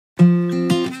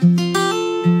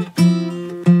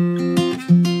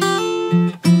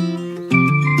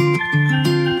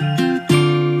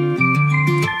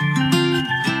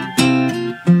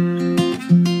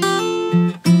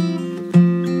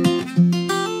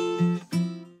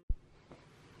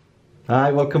Hi,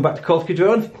 welcome back to Korski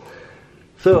Drones.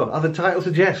 So, as the title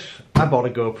suggests, I bought a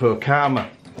GoPro Karma.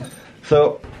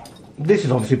 So, this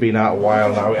has obviously been out a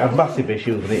while now. It had massive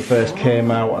issues when it first came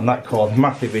out, and that caused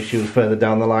massive issues further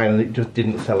down the line, and it just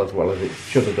didn't sell as well as it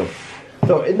should have done.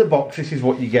 So, in the box, this is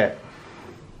what you get.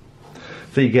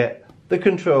 So, you get the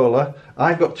controller.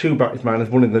 I've got two batteries, mine. There's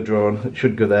one in the drone, it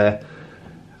should go there.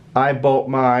 I bought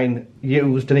mine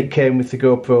used, and it came with the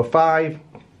GoPro 5.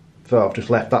 So, I've just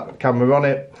left that camera on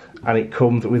it. And it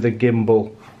comes with a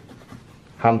gimbal,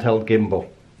 handheld gimbal.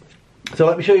 So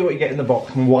let me show you what you get in the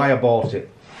box and why I bought it.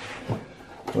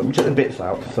 Let me take the bits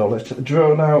out. So let's take the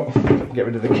drone out, get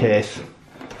rid of the case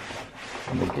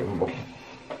and the gimbal.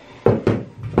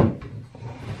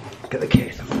 Get the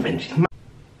case off the bench.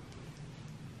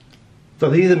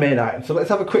 So these are the main items. So let's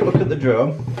have a quick look at the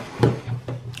drone.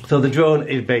 So the drone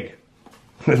is big.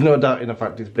 There's no doubt in the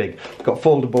fact it's big. It's got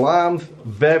foldable arms,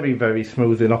 very, very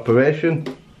smooth in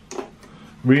operation.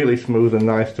 Really smooth and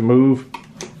nice to move.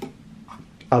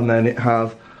 And then it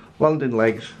has landing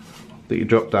legs that you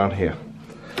drop down here.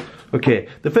 Okay,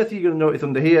 the first thing you're going to notice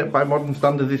under here, by modern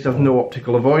standards, this has no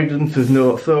optical avoidance, there's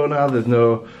no sonar, there's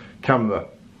no camera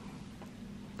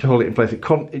to hold it in place.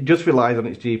 It just relies on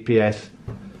its GPS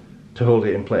to hold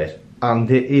it in place.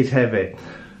 And it is heavy.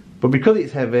 But because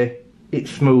it's heavy, it's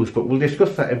smooth, but we'll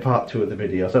discuss that in part 2 of the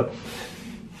video. So,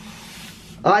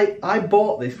 I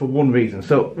bought this for one reason,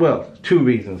 well, 2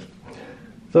 reasons.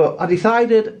 So I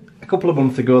decided a couple of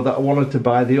months ago that I wanted to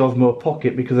buy the Osmo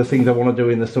Pocket because of things I want to do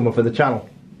in the summer for the channel.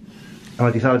 And I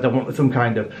decided I wanted some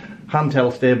kind of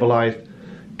handheld stabilised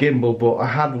gimbal, but I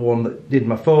had one that did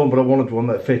my phone, but I wanted one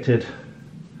that fitted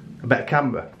a better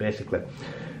camera, basically.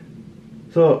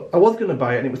 So I was going to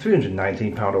buy it, and it was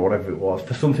 £319 or whatever it was,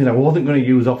 for something I wasn't going to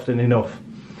use often enough.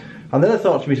 And then I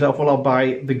thought to myself, well, I'll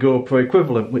buy the GoPro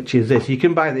equivalent, which is this. You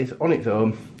can buy this on its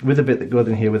own, with a bit that goes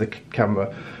in here with a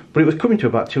camera, but it was coming to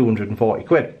about 240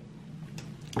 quid.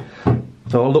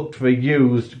 So I looked for a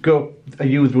used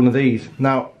one of these.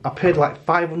 Now, I paid like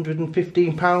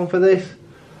 £515 for this,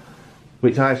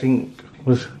 which I think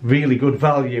was really good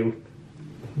value,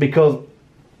 because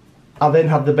I then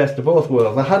had the best of both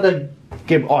worlds. I had a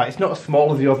gimbal. It's not as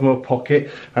small as the Osmo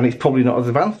Pocket, and it's probably not as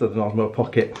advanced as an Osmo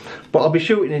Pocket, but I'll be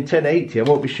shooting in 1080. I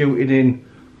won't be shooting in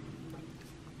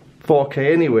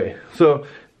 4K anyway. So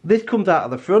this comes out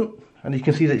of the front, and you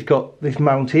can see that it's got this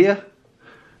mount here.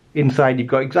 Inside you've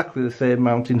got exactly the same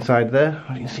mount inside there.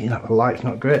 You can see that the light's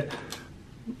not great.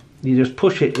 You just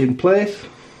push it in place.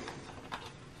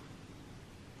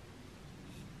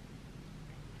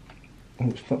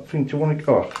 It's not thing to want to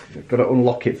go. Oh, you've got to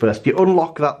unlock it first. You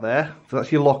unlock that there, so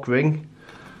that's your lock ring.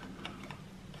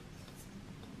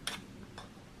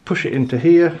 Push it into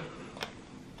here.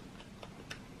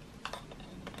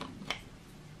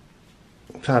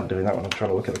 It's hard doing that when I'm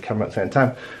trying to look at the camera at the same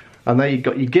time. And there you've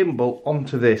got your gimbal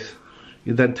onto this.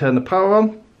 You then turn the power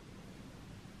on.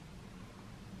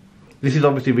 This is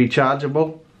obviously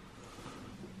rechargeable.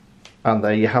 And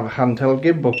there you have a handheld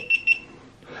gimbal.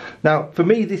 Now, for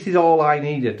me, this is all I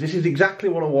needed. This is exactly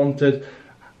what I wanted.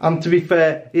 And to be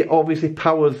fair, it obviously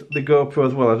powers the GoPro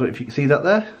as well. I don't know if you can see that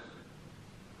there.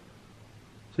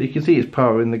 So you can see it's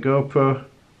powering the GoPro.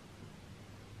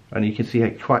 And you can see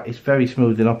it's very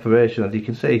smooth in operation, as you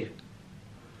can see.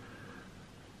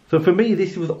 So for me,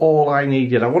 this was all I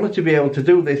needed. I wanted to be able to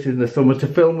do this in the summer, to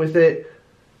film with it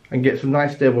and get some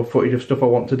nice stable footage of stuff I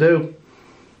want to do.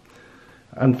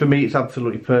 And for me, it's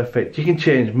absolutely perfect. You can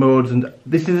change modes, and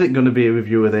this isn't going to be a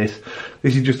review of this.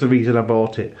 This is just the reason I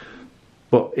bought it.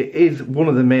 But it is one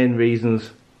of the main reasons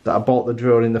that I bought the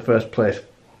drone in the first place.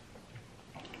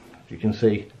 As you can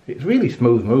see, it's really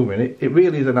smooth moving. It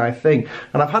really is a nice thing.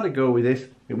 And I've had a go with this.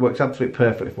 It works absolutely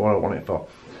perfectly for what I want it for.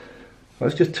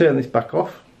 Let's just turn this back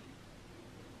off.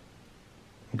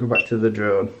 And go back to the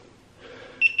drone.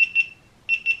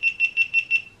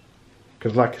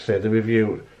 Because like I said, the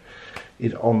review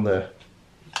is on the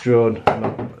drone,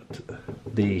 not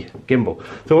the gimbal.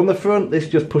 So on the front, this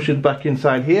just pushes back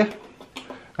inside here,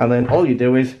 and then all you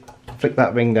do is flick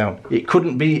that ring down. It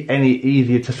couldn't be any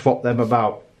easier to swap them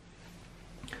about.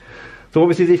 So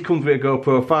obviously this comes with a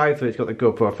GoPro 5, so it's got the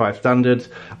GoPro 5 standards.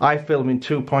 I film in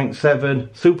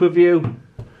 2.7 Super View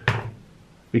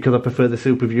because I prefer the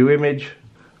Super View image,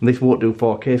 and this won't do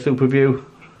 4K Super View,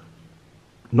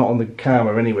 not on the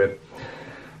camera anyway.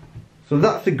 So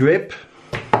that's the grip.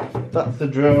 That's the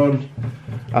drone,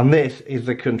 and this is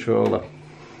the controller.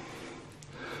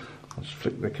 Let's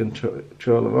flick the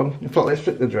controller on. In fact, let's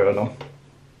flick the drone on.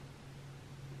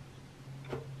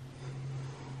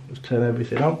 Just turn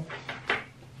everything on.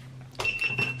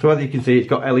 So as you can see, it's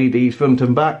got LEDs front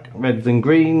and back, reds and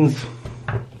greens.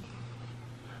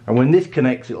 And and when this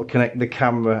connects, it'll connect the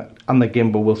camera, and the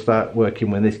gimbal will start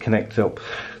working when this connects up.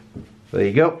 There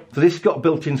you go. So this has got a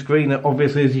built-in screen,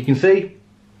 obviously, as you can see.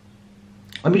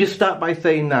 Let me just start by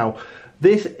saying now,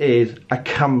 this is a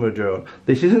camera drone.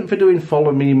 This isn't for doing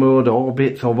follow me mode,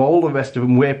 orbits, or all the rest of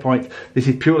them, waypoints. This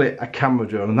is purely a camera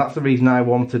drone, and that's the reason I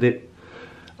wanted it.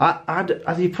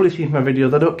 As you've probably seen from my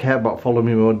videos, I don't care about follow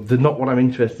me mode. They're not what I'm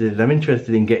interested in. I'm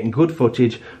interested in getting good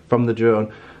footage from the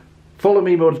drone. Follow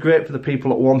me mode is great for the people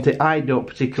that want it. I don't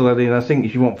particularly, and I think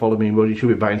if you want follow me mode, you should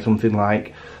be buying something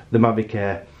like the Mavic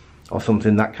Air or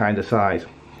something that kind of size.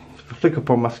 So flick up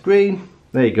on my screen.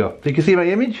 There you go. So you can see my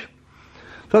image.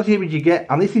 So that's the image you get,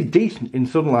 and this is decent in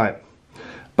sunlight.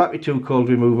 Battery too cold,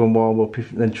 remove and warm up,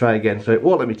 then try again. So it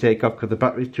won't let me take off because the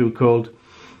battery's too cold.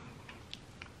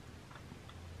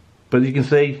 But as you can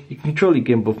see, you can control your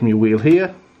gimbal from your wheel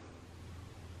here.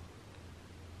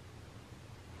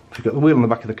 So you've got the wheel on the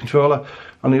back of the controller.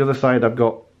 On the other side I've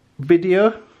got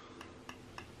video,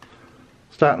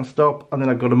 start and stop, and then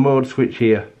I've got a mode switch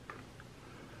here,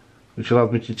 which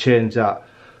allows me to change that.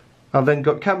 I've then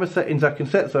got camera settings I can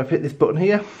set, so I've hit this button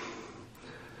here.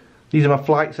 These are my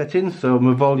flight settings, so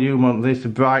my volume on this, the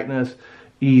brightness,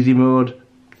 easy mode,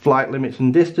 flight limits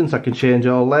and distance, I can change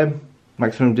all them.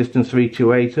 Maximum distance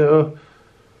 3280,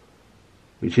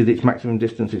 which is its maximum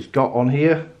distance it's got on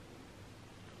here.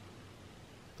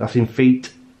 That's in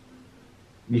feet.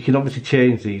 You can obviously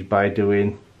change these by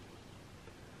doing,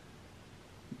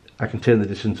 I can turn the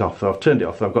distance off, so I've turned it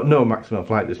off, so I've got no maximum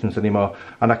flight distance anymore,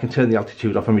 and I can turn the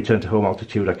altitude off and return to home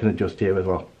altitude. I can adjust here as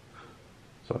well.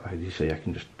 So as you see, I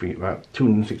can just bring it right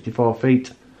 264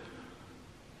 feet,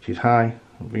 which is high.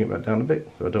 I'll bring it back down a bit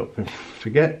so I don't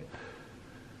forget.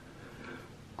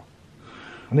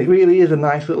 And it really is a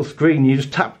nice little screen. You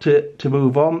just tap to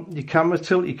move on. Your camera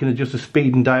tilt, you can adjust the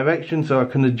speed and direction, so I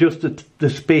can adjust the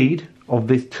speed of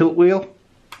this tilt wheel.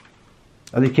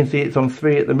 As you can see, it's on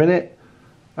 3 at the minute.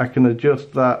 I can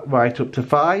adjust that right up to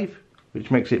 5,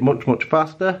 which makes it much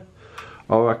faster,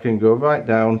 or I can go right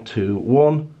down to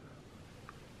 1,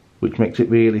 which makes it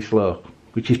really slow,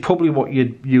 which is probably what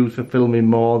you'd use for filming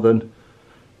more than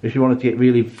if you wanted to get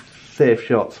really safe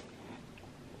shots.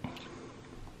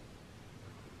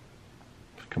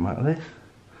 Come out of this.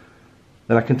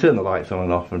 Then I can turn the lights on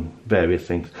and off and various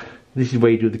things. This is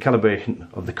where you do the calibration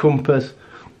of the compass,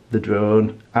 the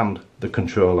drone and the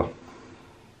controller.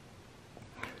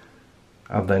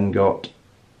 I've then got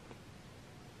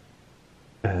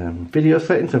video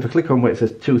settings. So if I click on where it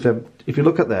says 2.7, if you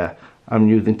look at there, I'm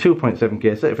using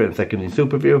 2.7K 30 frames a second in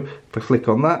super view. If I click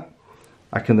on that,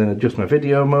 I can then adjust my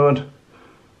video mode,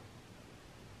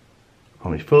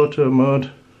 on my photo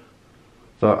mode.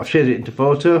 So I've changed it into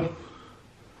photo,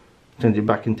 change it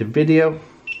back into video.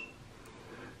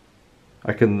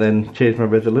 I can then change my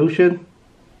resolution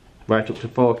right up to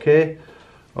 4K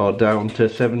or down to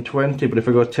 720, but if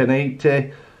I go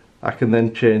 1080 I can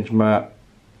then change my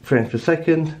frames per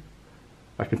second.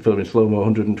 I can film in slow-mo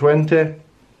 120.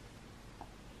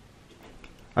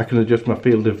 I can adjust my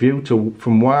field of view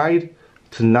from wide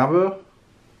to narrow.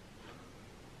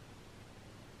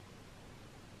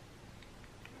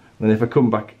 And if I come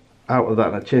back out of that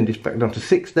and I change this back down to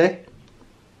 60,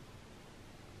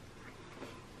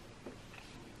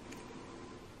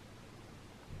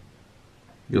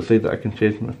 you'll see that I can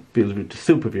change my field of view to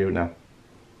super view now.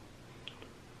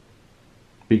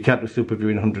 But you can't do super view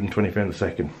in 120 frames a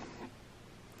second.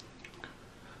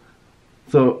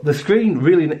 So the screen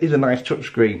really is a nice touch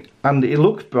screen, and it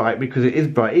looks bright because it is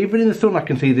bright. Even in the sun I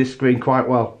can see this screen quite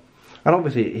well. And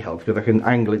obviously it helps because I can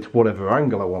angle it to whatever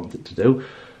angle I want it to do.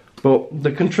 But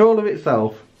the controller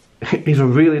itself is a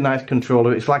really nice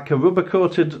controller. It's like a rubber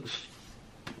coated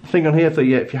thing on here, so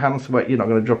yeah, if your hands sweat you're not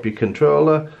going to drop your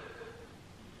controller.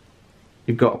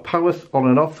 You've got a power on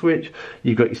and off switch,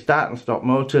 you've got your start and stop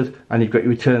motors, and you've got your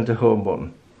return to home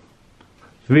button.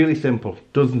 It's really simple,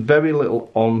 does very little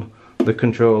on the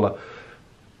controller.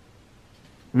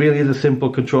 Really is a simple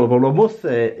controller, but what I must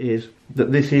say is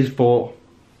that this is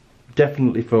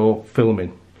definitely for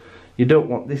filming. You don't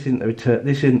want this isn't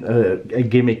a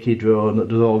gimmicky drone that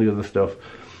does all the other stuff.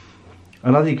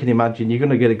 And as you can imagine, you're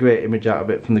going to get a great image out of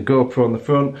it from the GoPro on the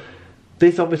front.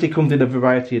 This obviously comes in a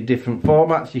variety of different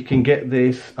formats. You can get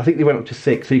this, I think they went up to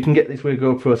 6, so you can get this with a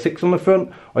GoPro 6 on the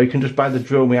front, or you can just buy the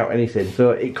drone without anything. So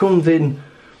it comes in,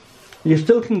 you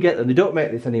still can get them, they don't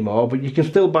make this anymore, but you can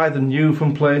still buy them new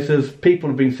from places. People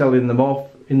have been selling them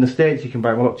off. In the States you can buy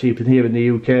them a lot cheaper than here in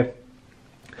the UK.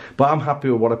 But I'm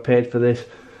happy with what I paid for this.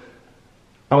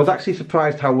 I was actually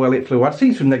surprised how well it flew. I've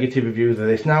seen some negative reviews of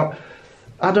this. Now,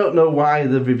 I don't know why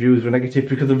the reviews were negative,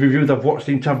 because the reviews I've watched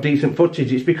seem to have decent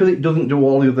footage. It's because it doesn't do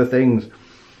all the other things.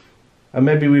 and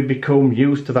maybe we've become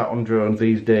used to that on drones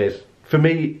these days. For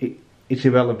me, it's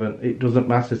irrelevant. It doesn't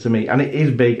matter to me, and it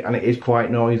is big and it is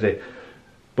quite noisy,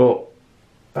 but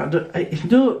it's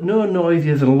no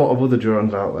noisier than a lot of other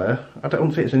drones out there. I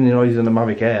don't think it's any noisier than a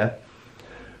Mavic Air.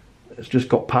 It's just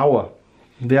got power.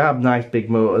 They have nice big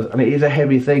motors, and it is a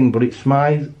heavy thing, but it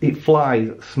flies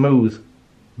smooth,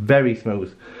 very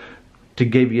smooth, to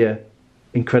give you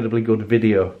incredibly good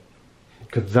video,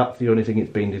 because that's the only thing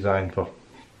it's been designed for.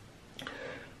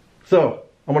 So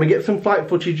I want to get some flight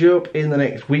footage up in the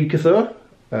next week or so.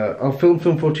 I'll film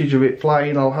some footage of it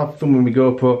flying, I'll have some with my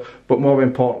GoPro, but more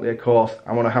importantly, of course,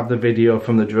 I want to have the video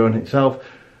from the drone itself.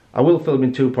 I will film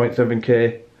in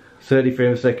 2.7K, 30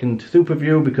 frames a second super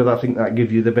view, because I think that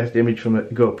gives you the best image from a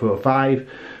GoPro 5.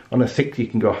 On a 6 you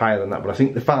can go higher than that, but I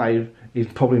think the 5 is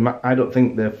probably, I don't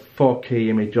think the 4K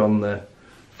image on the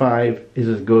 5 is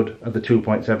as good as the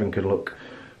 2.7 could look.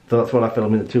 So that's what I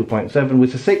film in the 2.7.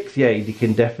 With the 6, yeah, you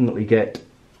can definitely get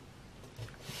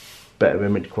better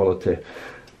image quality.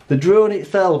 The drone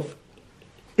itself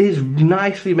is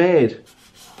nicely made.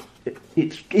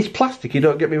 It's plastic, you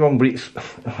don't get me wrong, but it's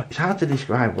hard to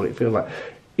describe what it feels like.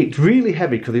 It's really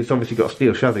heavy because it's obviously got a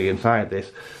steel chassis inside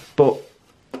this, but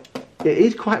it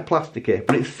is quite plasticky,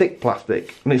 but it's thick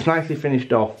plastic and it's nicely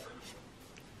finished off.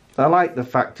 I like the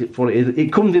fact it's what it is.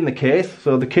 It comes in the case,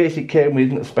 so the case it came with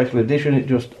isn't a special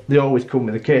edition, they always come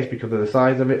with a case because of the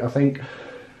size of it, I think.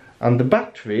 And the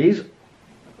batteries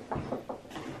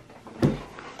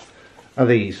are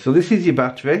these. So this is your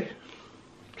battery.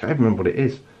 Can't even remember what it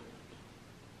is.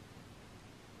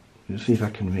 Let's see if I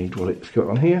can read what it's got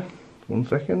on here. 1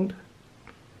 second.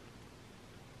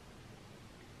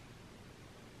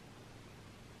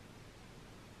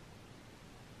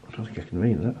 I don't think I can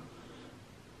read that.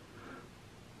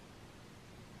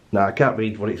 No, I can't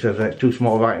read what it says there. It's too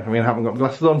small writing for me and I haven't got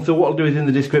glasses on. So what I'll do is in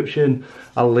the description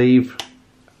I'll leave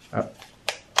a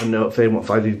note saying what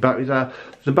size these batteries are.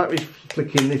 The batteries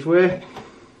flicking this way.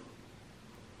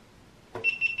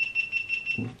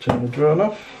 Turn the drone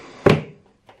off.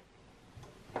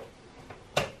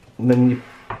 And then you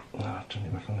turn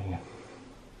it back on again.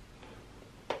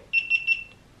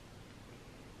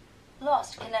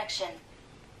 Lost connection.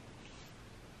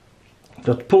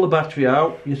 So to pull the battery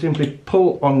out, you simply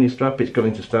pull on your strap, it's going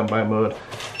into standby mode,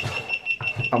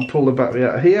 and pull the battery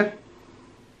out of here.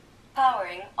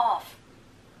 Powering off.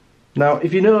 Now,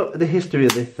 if you know the history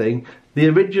of this thing, the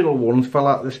original ones fell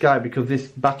out of the sky because this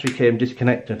battery came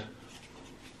disconnected.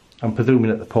 I'm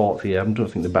presuming at the ports here, I don't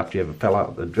think the battery ever fell out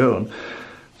of the drone.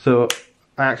 So,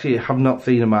 I actually have not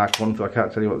seen a Mark 1, so I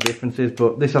can't tell you what the difference is,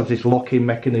 but this has this locking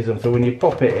mechanism, so when you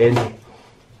pop it in,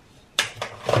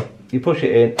 you push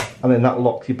it in, and then that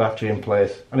locks your battery in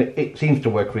place, and it seems to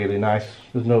work really nice.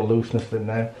 There's no looseness in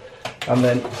there. And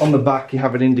then on the back you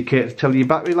have an indicator to tell you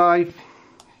battery life,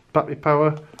 battery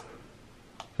power,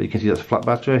 so you can see that's a flat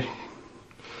battery.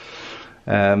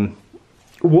 One's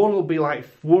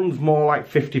more like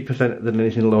 50% than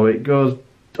anything lower. It goes,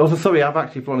 oh sorry, I've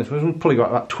actually flown this one's probably got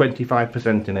about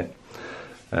 25% in it.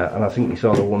 And I think you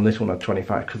saw this one had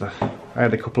 25, because I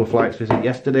had a couple of flights visit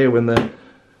yesterday when the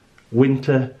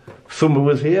summer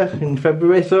was here in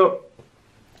February. So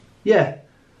yeah,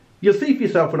 you'll see for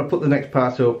yourself when I put the next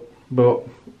part up, but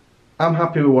I'm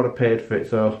happy with what I paid for it.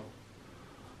 So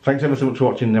thanks ever so much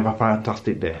for watching and have a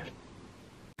fantastic day.